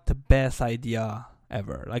not the best idea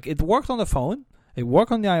ever. Like, it worked on the phone, it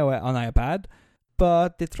worked on the iPad,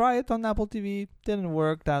 but they tried it on Apple TV, didn't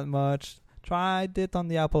work that much. Tried it on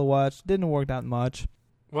the Apple Watch, didn't work that much.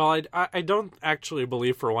 Well, I don't actually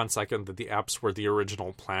believe for 1 second that the apps were the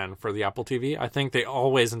original plan for the Apple TV. I think they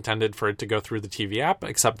always intended for it to go through the TV app,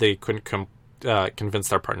 except they couldn't convince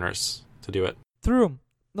their partners to do it. True.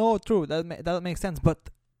 No, true. That makes sense. But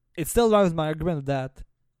it still drives my argument that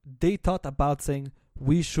they thought about saying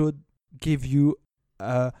we should give you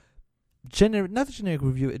not a generic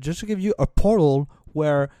review, just to give you a portal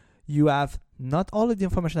where you have not all of the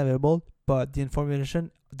information available, but the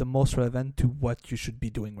information the most relevant to what you should be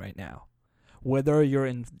doing right now. Whether you're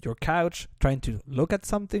in your couch trying to look at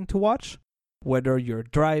something to watch, whether you're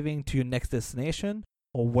driving to your next destination,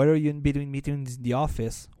 or whether you're in between meetings in the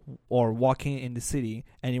office or walking in the city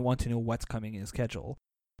and you want to know what's coming in the schedule.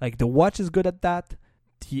 Like, the watch is good at that.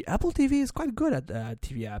 The Apple TV is quite good at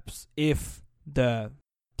TV apps if the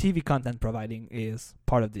TV content providing is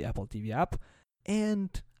part of the Apple TV app.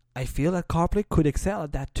 And I feel that CarPlay could excel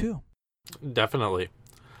at that too. Definitely.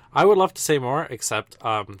 I would love to say more, except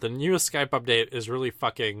the newest Skype update is really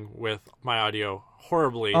fucking with my audio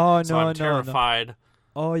horribly. Oh, so I'm terrified. No.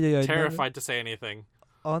 Oh, yeah. Terrified to say anything.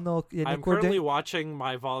 Oh, no. Yeah, I'm currently watching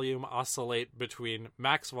my volume oscillate between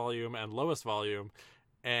max volume and lowest volume,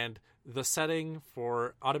 and the setting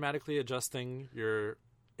for automatically adjusting your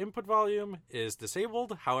input volume is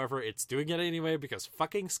disabled. However, it's doing it anyway because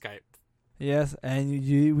fucking Skype. Yes, and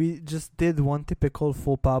we just did one typical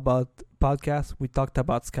full about podcast. We talked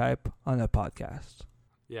about Skype on a podcast.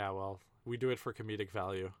 Yeah, well, we do it for comedic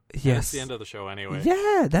value. Yes. And it's the end of the show anyway.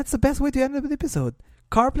 Yeah, that's the best way to end the episode.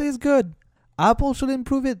 CarPlay is good. Apple should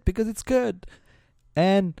improve it because it's good.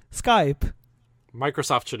 And Skype.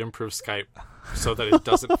 Microsoft should improve Skype so that it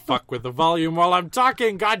doesn't fuck with the volume while I'm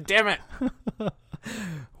talking. God damn it.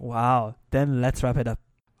 Wow. Then let's wrap it up.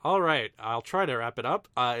 All right, I'll try to wrap it up.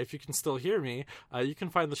 If you can still hear me, you can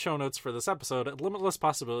find the show notes for this episode at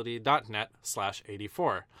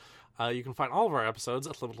limitlesspossibility.net/84. You can find all of our episodes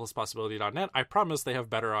at limitlesspossibility.net. I promise they have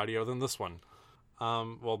better audio than this one.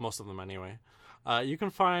 Well, most of them anyway. You can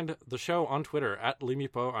find the show on Twitter at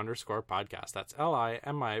limipo_podcast. That's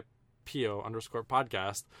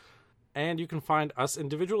LIMIPO_podcast. And you can find us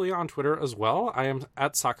individually on Twitter as well. I am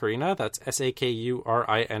at Sakurina, that's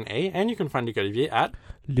SAKURINA, and you can find Olivier at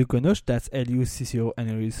Luconush, that's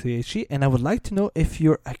LUCCONUCHE. And I would like to know if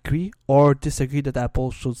you agree or disagree that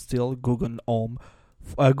Apple should still Google Now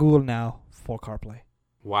for CarPlay.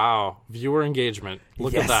 Wow, viewer engagement.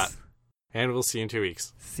 Look at that. And we'll see you in 2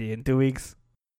 weeks. See you in 2 weeks.